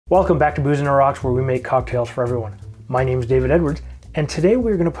Welcome back to Booze and the Rocks, where we make cocktails for everyone. My name is David Edwards, and today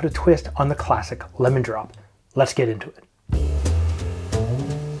we're going to put a twist on the classic lemon drop. Let's get into it.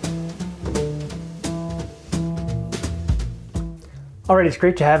 Alright, it's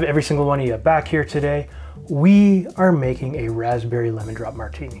great to have every single one of you back here today. We are making a Raspberry Lemon Drop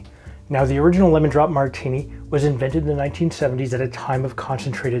Martini. Now, the original Lemon Drop Martini was invented in the 1970s at a time of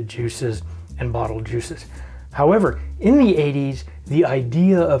concentrated juices and bottled juices. However, in the 80s, the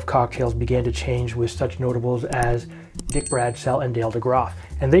idea of cocktails began to change with such notables as Dick Bradsell and Dale DeGroff,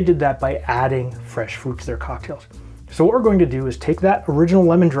 and they did that by adding fresh fruit to their cocktails. So what we're going to do is take that original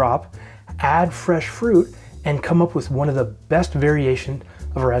lemon drop, add fresh fruit, and come up with one of the best variations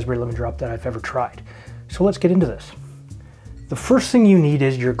of a raspberry lemon drop that I've ever tried. So let's get into this. The first thing you need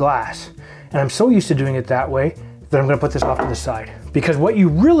is your glass, and I'm so used to doing it that way that I'm going to put this off to the side, because what you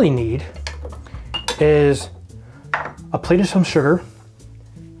really need is a plate of some sugar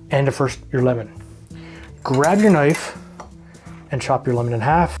and your lemon. Grab your knife and chop your lemon in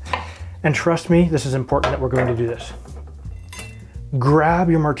half. And trust me, this is important that we're going to do this. Grab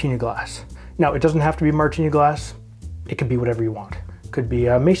your martini glass. Now, it doesn't have to be martini glass. It could be whatever you want. It could be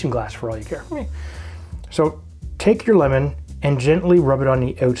a mason glass for all you care. So take your lemon and gently rub it on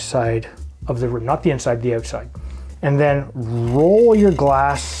the outside of the rim, not the inside, the outside. And then roll your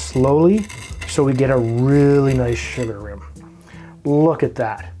glass slowly so we get a really nice sugar rim. Look at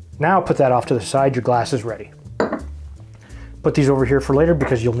that. Now put that off to the side, your glass is ready. Put these over here for later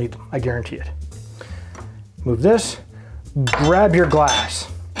because you'll need them, I guarantee it. Move this, grab your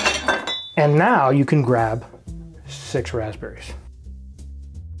glass, and now you can grab 6 raspberries.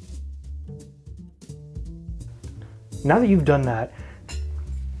 Now that you've done that,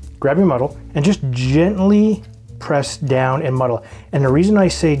 grab your muddle and just gently press down and muddle. And the reason I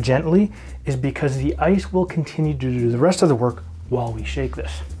say gently is because the ice will continue to do the rest of the work while we shake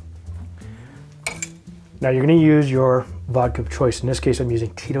this. Now you're going to use your vodka of choice. In this case, I'm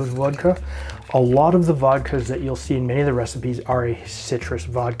using Tito's vodka. A lot of the vodkas that you'll see in many of the recipes are a citrus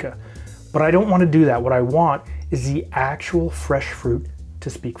vodka. But I don't want to do that. What I want is the actual fresh fruit to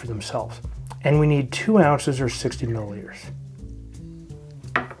speak for themselves. And we need 2 ounces or 60 milliliters.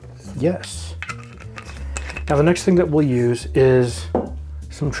 Yes. Now the next thing that we'll use is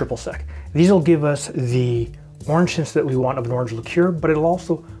some triple sec. These will give us the orangeness that we want of an orange liqueur, but it'll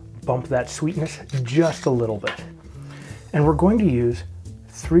also bump that sweetness just a little bit. And we're going to use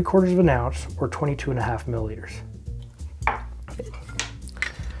 3/4 of an ounce or 22.5 milliliters.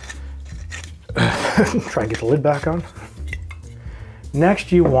 Try and get the lid back on.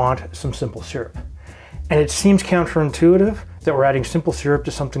 Next, you want some simple syrup. And it seems counterintuitive that we're adding simple syrup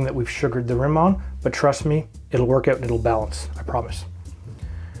to something that we've sugared the rim on, but trust me, it'll work out and it'll balance, I promise.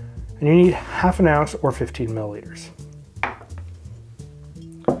 And you need 1/2 ounce or 15 milliliters.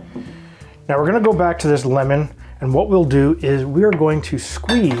 Now we're going to go back to this lemon, and what we'll do is we are going to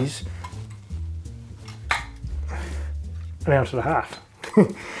squeeze 1.5 ounces.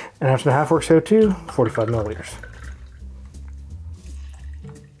 1.5 ounces works out to 45 milliliters.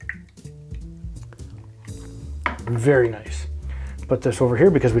 Very nice. Put this over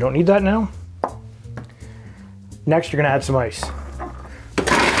here because we don't need that now. Next, you're going to add some ice.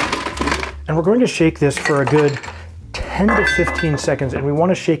 And we're going to shake this for a good 10 to 15 seconds, and we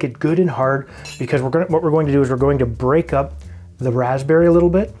want to shake it good and hard because what we're going to do is we're going to break up the raspberry a little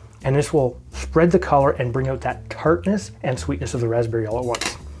bit, and this will spread the color and bring out that tartness and sweetness of the raspberry all at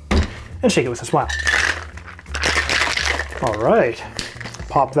once. And shake it with a smile. All right,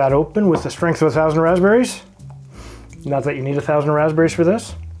 pop that open with the strength of 1,000 raspberries. Not that you need 1,000 raspberries for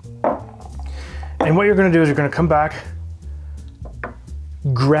this. And what you're going to do is you're going to come back,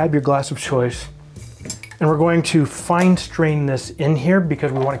 grab your glass of choice, and we're going to fine strain this in here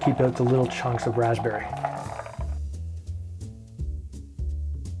because we want to keep out the little chunks of raspberry.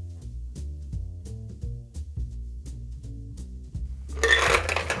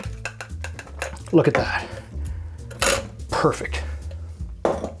 Look at that. Perfect.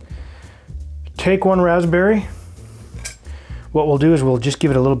 Take 1 raspberry. What we'll do is we'll just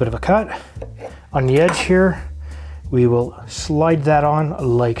give it a little bit of a cut. On the edge here, we will slide that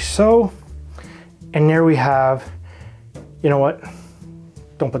on like so. And there we have, you know what?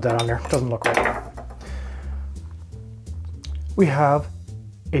 Don't put that on there, it doesn't look right. We have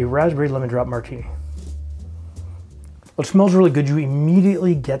a Raspberry Lemon Drop Martini. Well, it smells really good. You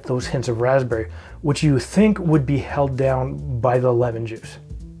immediately get those hints of raspberry, which you think would be held down by the lemon juice.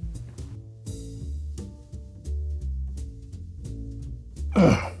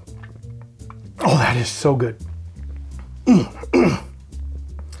 Oh, that is so good.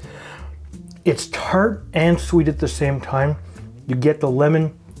 It's tart and sweet at the same time. You get the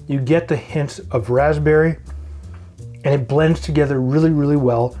lemon, you get the hints of raspberry, and it blends together really, really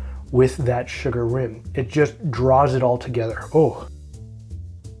well with that sugar rim. It just draws it all together. Oh.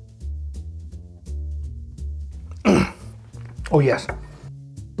 Oh yes.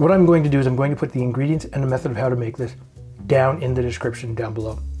 What I'm going to do is I'm going to put the ingredients and the method of how to make this down in the description down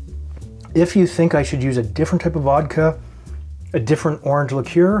below. If you think I should use a different type of vodka, a different orange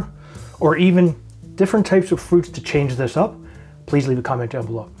liqueur, or even different types of fruits to change this up, please leave a comment down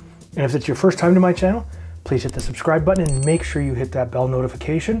below. And if it's your first time to my channel, please hit the subscribe button and make sure you hit that bell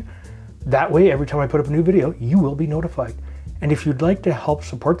notification. That way, every time I put up a new video, you will be notified. And if you'd like to help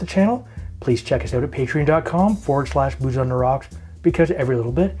support the channel, please check us out at patreon.com/boozontheRocks, because every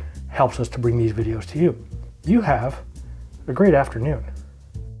little bit helps us to bring these videos to you. You have a great afternoon.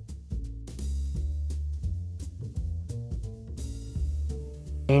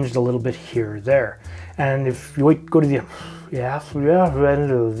 Changed a little bit here or there. And if you go to the end of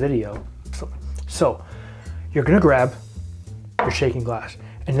the video. So you're gonna grab your shaking glass,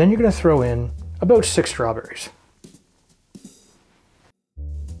 and then you're gonna throw in about 6 strawberries.